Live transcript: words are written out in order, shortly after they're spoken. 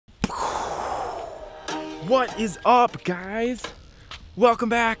What is up, guys? Welcome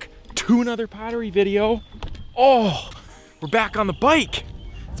back to another pottery video. Oh, we're back on the bike.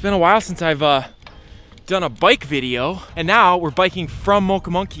 It's been a while since I've done a bike video, and now we're biking from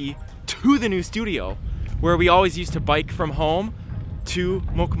Mocha to the new studio, where we always used to bike from home to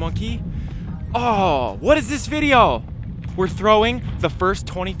Mocha. Oh, what is this video? We're throwing the first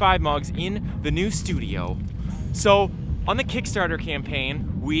 25 mugs in the new studio. So on the Kickstarter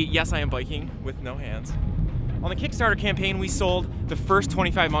campaign, yes, I am biking with no hands. On the Kickstarter campaign, we sold the first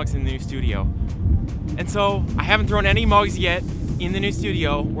 25 mugs in the new studio. And so I haven't thrown any mugs yet in the new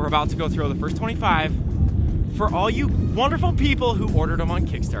studio. We're about to go throw the first 25 for all you wonderful people who ordered them on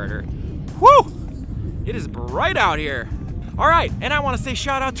Kickstarter. Woo! It is bright out here. All right, and I want to say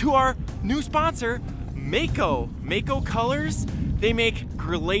shout out to our new sponsor, Mako Colors. They make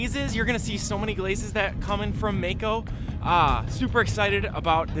glazes. You're gonna see so many glazes that come in from Mako. Super excited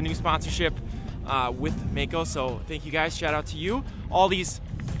about the new sponsorship with Mako, so thank you guys, shout out to you.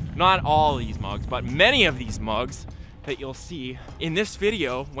 Not all these mugs, but many of these mugs that you'll see in this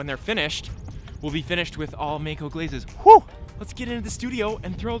video when they're finished will be finished with all Mako glazes. Whew! Let's get into the studio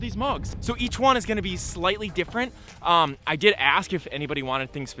and throw these mugs. So each one is gonna be slightly different. I did ask if anybody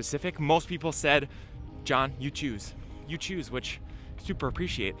wanted things specific. Most people said, John, you choose. You choose, which super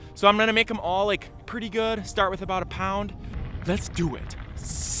appreciate. So I'm gonna make them all like pretty good. Start with about a pound. Let's do it.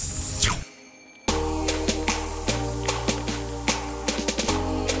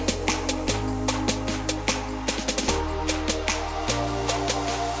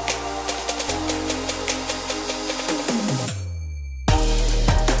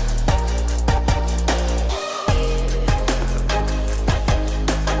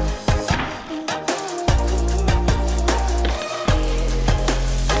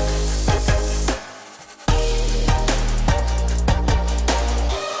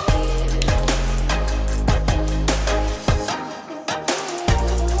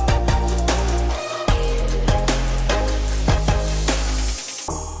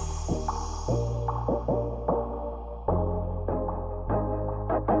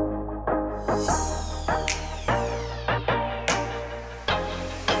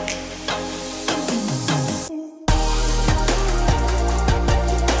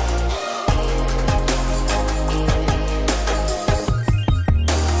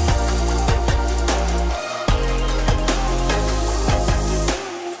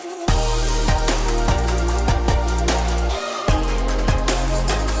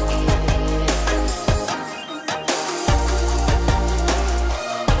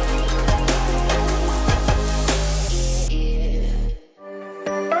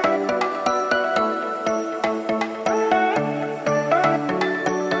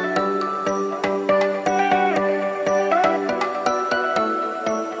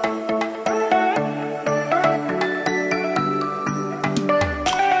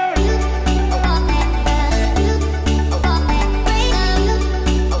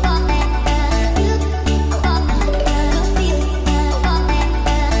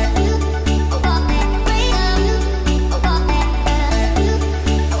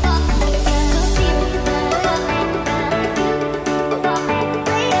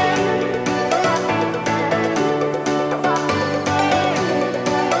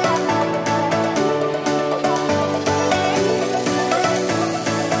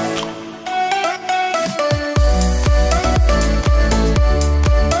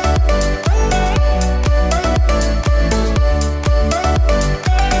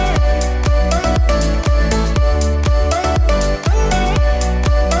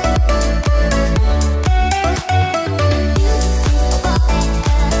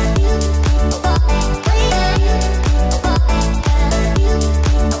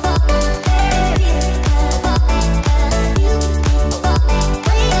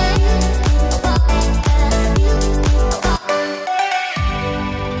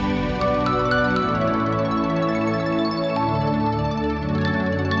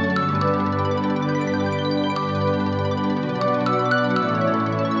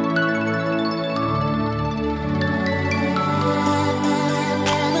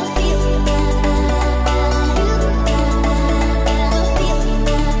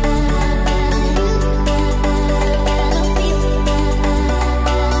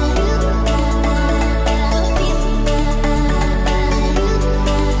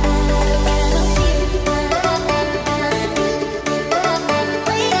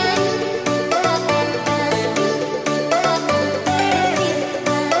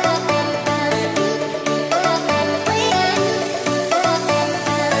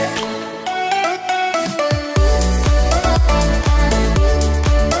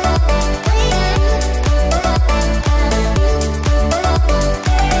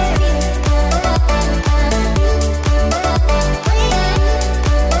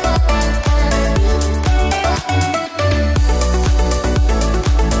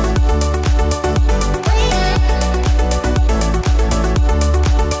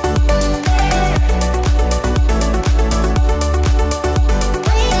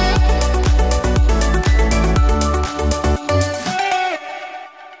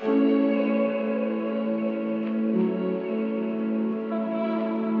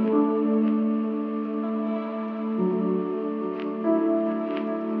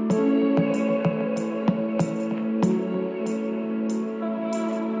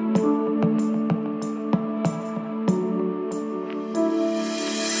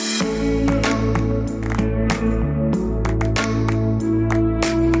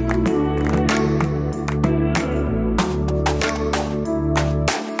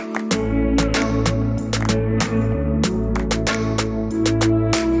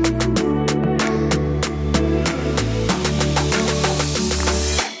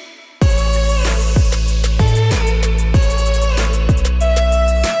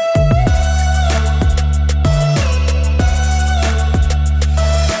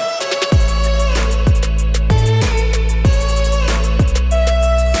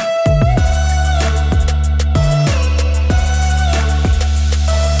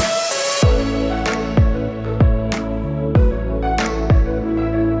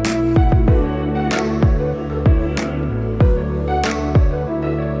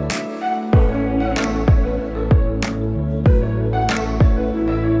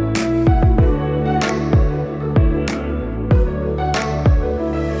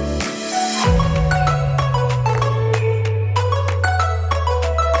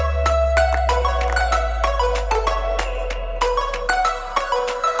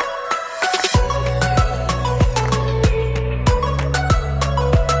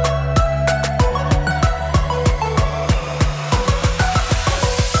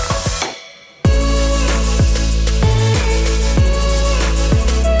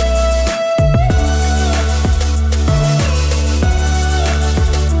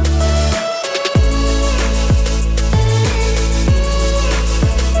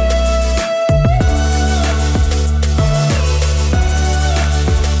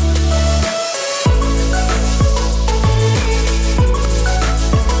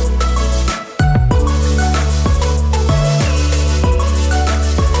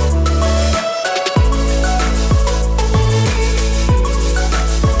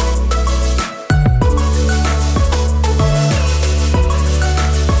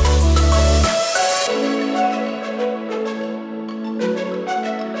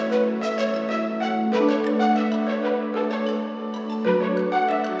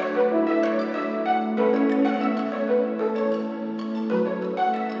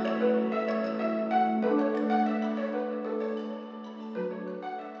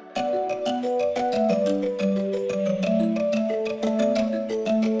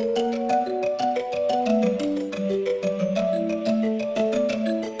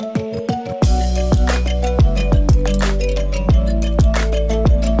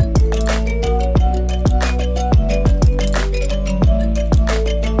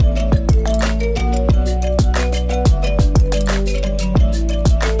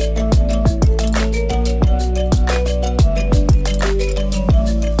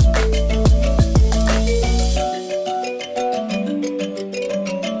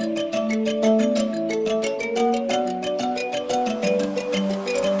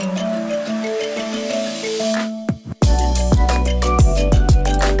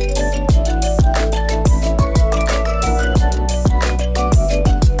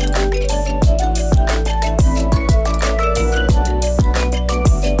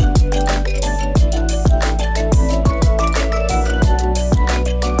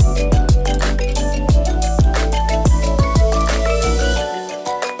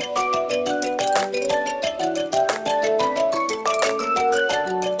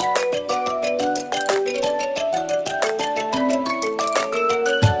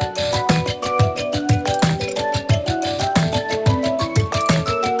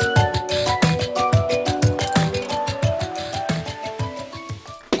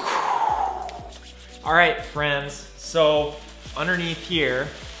 So underneath here,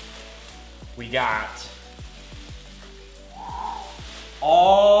 we got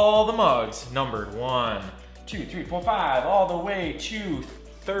all the mugs numbered 1, 2, 3, 4, 5, all the way to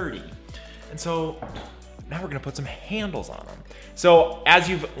 30. And so now we're gonna put some handles on them. So as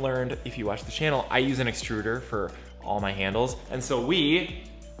you've learned, if you watch the channel, I use an extruder for all my handles. And so we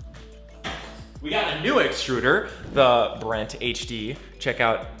got a new extruder, the Brent HD. Check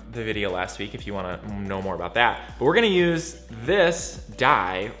out the video last week if you wanna know more about that. But we're gonna use this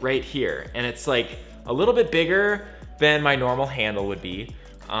die right here. And it's like a little bit bigger than my normal handle would be.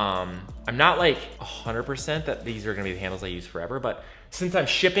 I'm not like 100% that these are gonna be the handles I use forever, but since I'm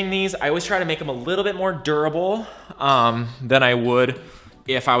shipping these, I always try to make them a little bit more durable than I would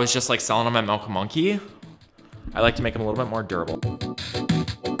if I was just like selling them at Mocha Monkey. I like to make them a little bit more durable.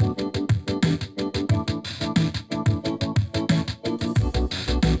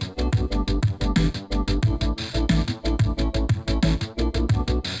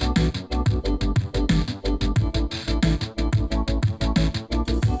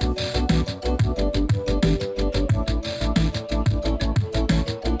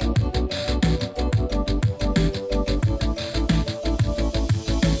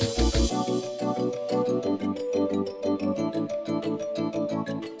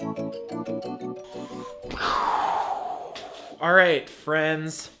 All right,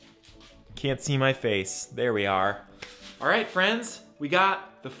 friends. Can't see my face. There we are. All right, friends. We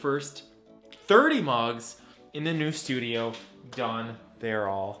got the first 30 mugs in the new studio done. They're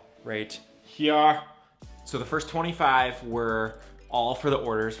all right here. So the first 25 were all for the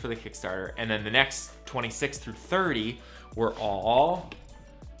orders for the Kickstarter. And then the next 26 through 30 were all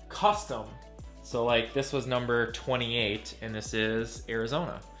custom. So like this was number 28 and this is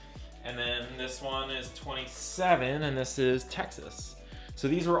Arizona. And then this one is 27 and this is Texas. So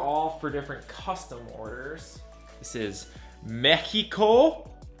these were all for different custom orders. This is Mexico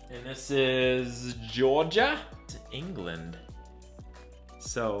and this is Georgia, England.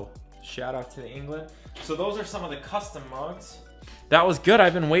 So shout out to England. So those are some of the custom mugs. That was good.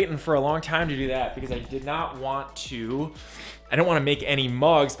 I've been waiting for a long time to do that because I didn't want to make any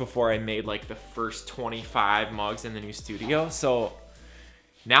mugs before I made like the first 25 mugs in the new studio. So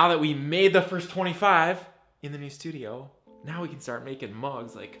now that we made the first 25 in the new studio, now we can start making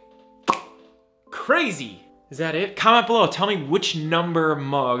mugs like crazy. Is that it? Comment below, tell me which number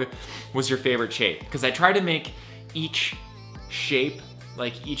mug was your favorite shape. Because I tried to make each shape,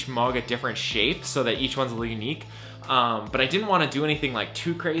 like each mug a different shape so that each one's a little unique. But I didn't want to do anything like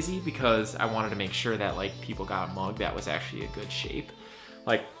too crazy because I wanted to make sure that like people got a mug that was actually a good shape.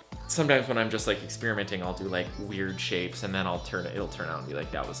 Like sometimes when I'm just like experimenting, I'll do like weird shapes and then it'll turn out and be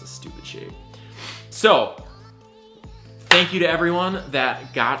like, that was a stupid shape. So thank you to everyone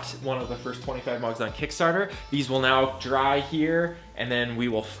that got one of the first 25 mugs on Kickstarter. These will now dry here and then we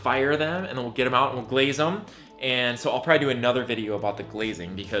will fire them and then we'll get them out and we'll glaze them. And so I'll probably do another video about the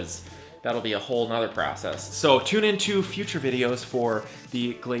glazing because that'll be a whole nother process. So tune into future videos for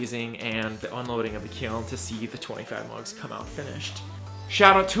the glazing and the unloading of the kiln to see the 25 mugs come out finished.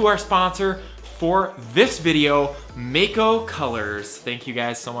 Shout out to our sponsor for this video, Mako Colors. Thank you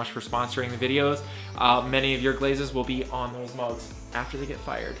guys so much for sponsoring the videos. Many of your glazes will be on those mugs after they get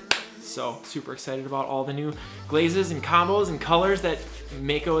fired. So super excited about all the new glazes and combos and colors that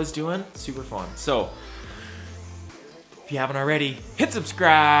Mako is doing. Super fun. So if you haven't already, hit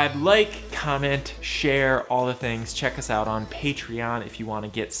subscribe, like, comment, share, all the things. Check us out on Patreon if you want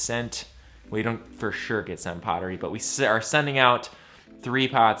to get sent. We don't for sure get sent pottery, but we are sending out 3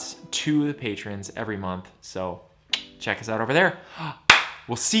 pots to the patrons every month. So check us out over there.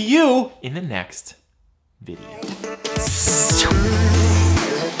 We'll see you in the next video.